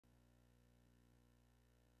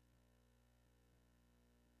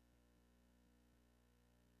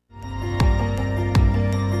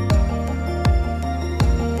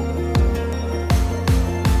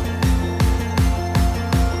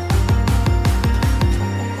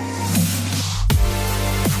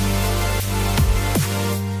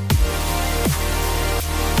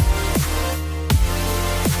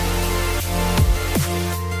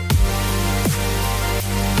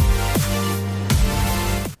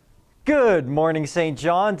Good morning, St.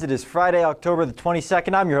 John's. It is Friday, October the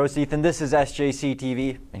 22nd. I'm your host, Ethan. This is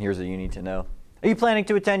SJC-TV, and here's what you need to know. Are you planning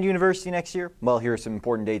to attend university next year? Well, here are some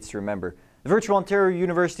important dates to remember. The virtual Ontario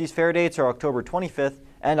University's fair dates are October 25th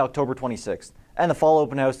and October 26th, and the fall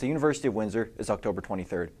open house at the University of Windsor is October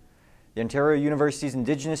 23rd. The Ontario University's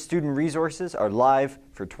Indigenous student resources are live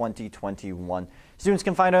for 2021. Students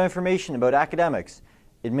can find out information about academics,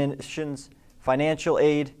 admissions, financial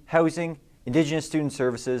aid, housing, Indigenous student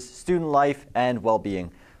services, student life, and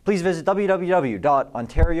well-being. Please visit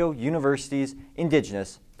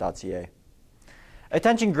www.ontariouniversitiesindigenous.ca.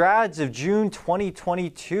 Attention grads of June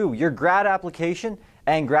 2022. Your grad application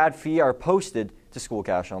and grad fee are posted to School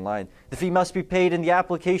Cash Online. The fee must be paid and the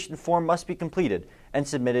application form must be completed and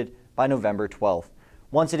submitted by November 12th.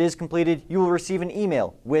 Once it is completed, you will receive an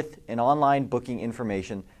email with an online booking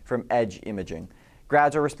information from Edge Imaging.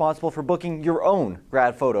 Grads are responsible for booking your own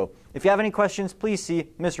grad photo. If you have any questions, please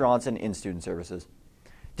see Ms. Ronson in Student Services.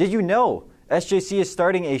 Did you know SJC is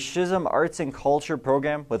starting a SJC Arts and Culture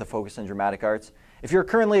program with a focus on dramatic arts? If you're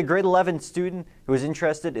currently a grade 11 student who is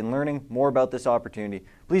interested in learning more about this opportunity,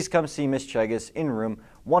 please come see Ms. Chegas in room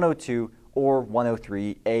 102 or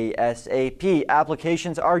 103 ASAP.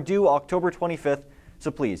 Applications are due October 25th, so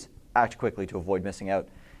please act quickly to avoid missing out.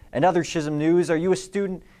 And other SJC news, are you a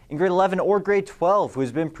student in grade 11 or grade 12 who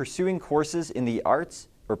has been pursuing courses in the arts,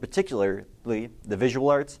 or particularly the visual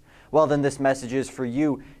arts? Well, then this message is for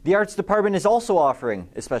you. The Arts Department is also offering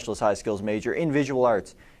a specialist high skills major in visual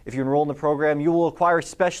arts. If you enroll in the program, you will acquire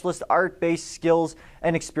specialist art-based skills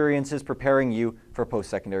and experiences preparing you for a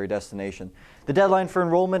post-secondary destination. The deadline for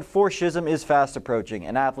enrollment for SJC is fast approaching,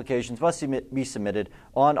 and applications must be submitted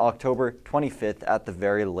on October 25th at the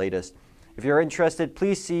very latest. If you're interested,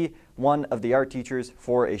 please see one of the art teachers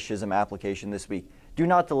for a SJC application this week. Do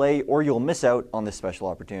not delay or you'll miss out on this special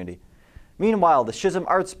opportunity. Meanwhile, the SJC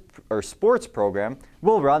Arts or Sports program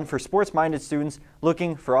will run for sports-minded students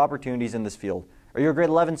looking for opportunities in this field. Are you a grade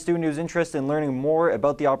 11 student who's interested in learning more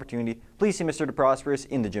about the opportunity? Please see Mr. DeProsperous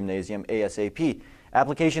in the gymnasium ASAP.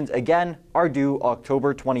 Applications again are due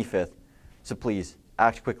October 25th, so please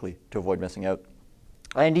act quickly to avoid missing out.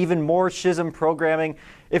 And even more SJC programming.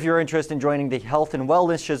 If you're interested in joining the Health and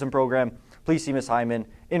Wellness SJC program, please see Ms. Hyman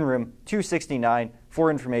in room 269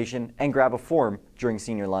 for information and grab a form during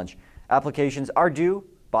senior lunch. Applications are due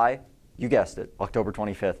by, you guessed it, October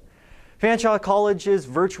 25th. Fanshawe College's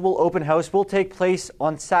virtual open house will take place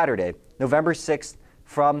on Saturday, November 6th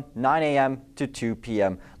from 9 a.m. to 2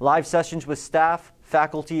 p.m. Live sessions with staff,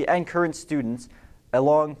 faculty, and current students,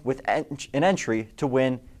 along with an entry to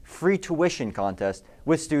win free tuition contest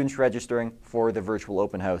with students registering for the virtual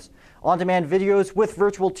open house. On-demand videos with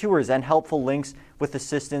virtual tours and helpful links with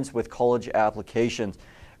assistance with college applications.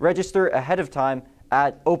 Register ahead of time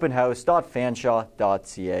at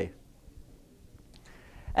openhouse.fanshawe.ca.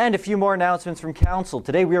 And a few more announcements from Council.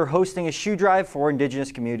 Today we are hosting a shoe drive for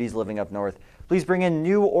Indigenous communities living up north. Please bring in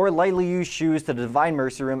new or lightly used shoes to the Divine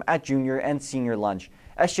Mercy Room at junior and senior lunch.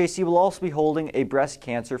 SJC will also be holding a breast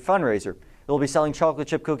cancer fundraiser. They'll be selling chocolate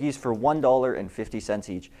chip cookies for $1.50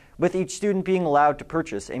 each, with each student being allowed to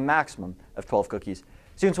purchase a maximum of 12 cookies.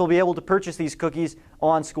 Students will be able to purchase these cookies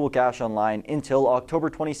on School Cash Online until October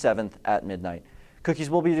 27th at midnight. Cookies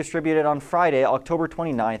will be distributed on Friday, October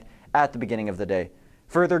 29th at the beginning of the day.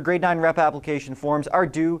 Further, grade 9 rep application forms are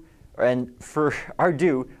due on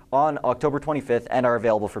October 25th and are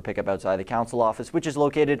available for pickup outside the Council office, which is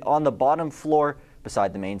located on the bottom floor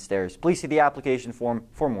beside the main stairs. Please see the application form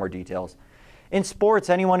for more details. In sports,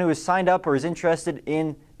 anyone who is signed up or is interested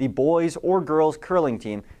in the boys or girls curling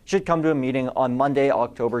team should come to a meeting on Monday,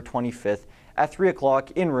 October 25th at 3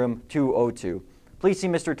 o'clock in room 202. Please see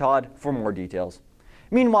Mr. Todd for more details.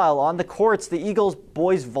 Meanwhile, on the courts, the Eagles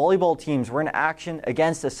boys volleyball teams were in action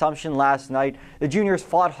against Assumption last night. The juniors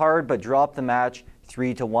fought hard but dropped the match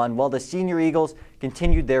 3-1, while the senior Eagles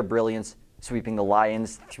continued their brilliance, sweeping the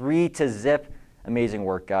Lions 3-0. Amazing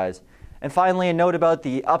work, guys. And finally, a note about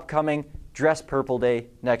the upcoming Dress Purple Day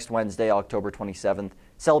next Wednesday, October 27th,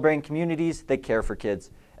 celebrating communities that care for kids.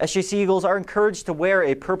 SJC Eagles are encouraged to wear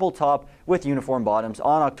a purple top with uniform bottoms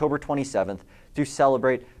on October 27th to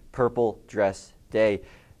celebrate Purple Dress Day.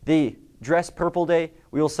 The Dress Purple Day,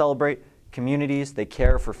 we will celebrate communities that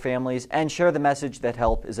care for families and share the message that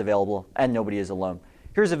help is available and nobody is alone.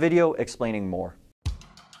 Here's a video explaining more.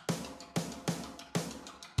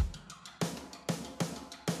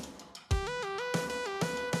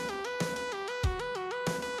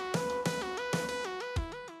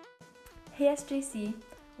 Hey SJC,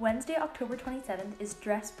 Wednesday, October 27th is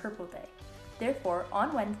Dress Purple Day. Therefore,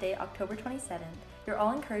 on Wednesday, October 27th, you're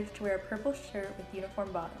all encouraged to wear a purple shirt with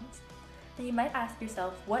uniform bottoms. Now you might ask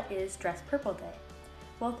yourself, what is Dress Purple Day?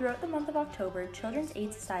 Well, throughout the month of October, children's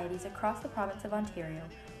aid societies across the province of Ontario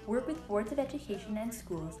work with boards of education and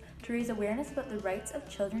schools to raise awareness about the rights of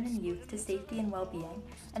children and youth to safety and well-being,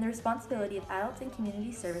 and the responsibility of adults and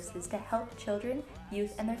community services to help children,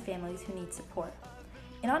 youth, and their families who need support.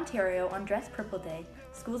 In Ontario, on Dress Purple Day,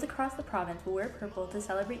 schools across the province will wear purple to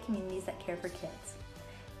celebrate communities that care for kids.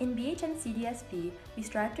 In BHNCDSB, we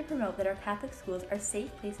strive to promote that our Catholic schools are safe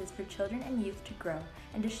places for children and youth to grow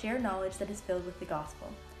and to share knowledge that is filled with the gospel.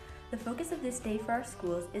 The focus of this day for our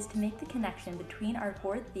schools is to make the connection between our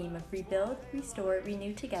board theme of rebuild, restore,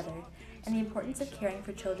 renew together, and the importance of caring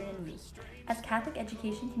for children and youth. As Catholic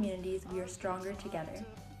education communities, we are stronger together.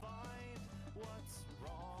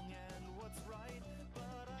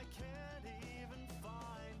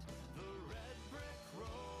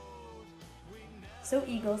 So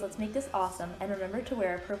Eagles, let's make this awesome, and remember to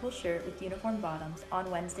wear a purple shirt with uniform bottoms on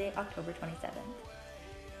Wednesday, October 27th.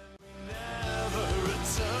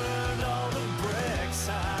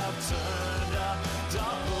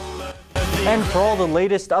 And for all the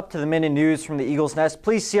latest up-to-the-minute news from the Eagles Nest,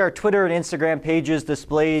 please see our Twitter and Instagram pages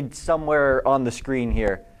displayed somewhere on the screen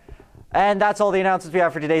here. And that's all the announcements we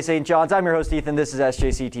have for today, St. John's. I'm your host, Ethan. This is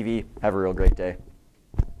SJC-TV. Have a real great day.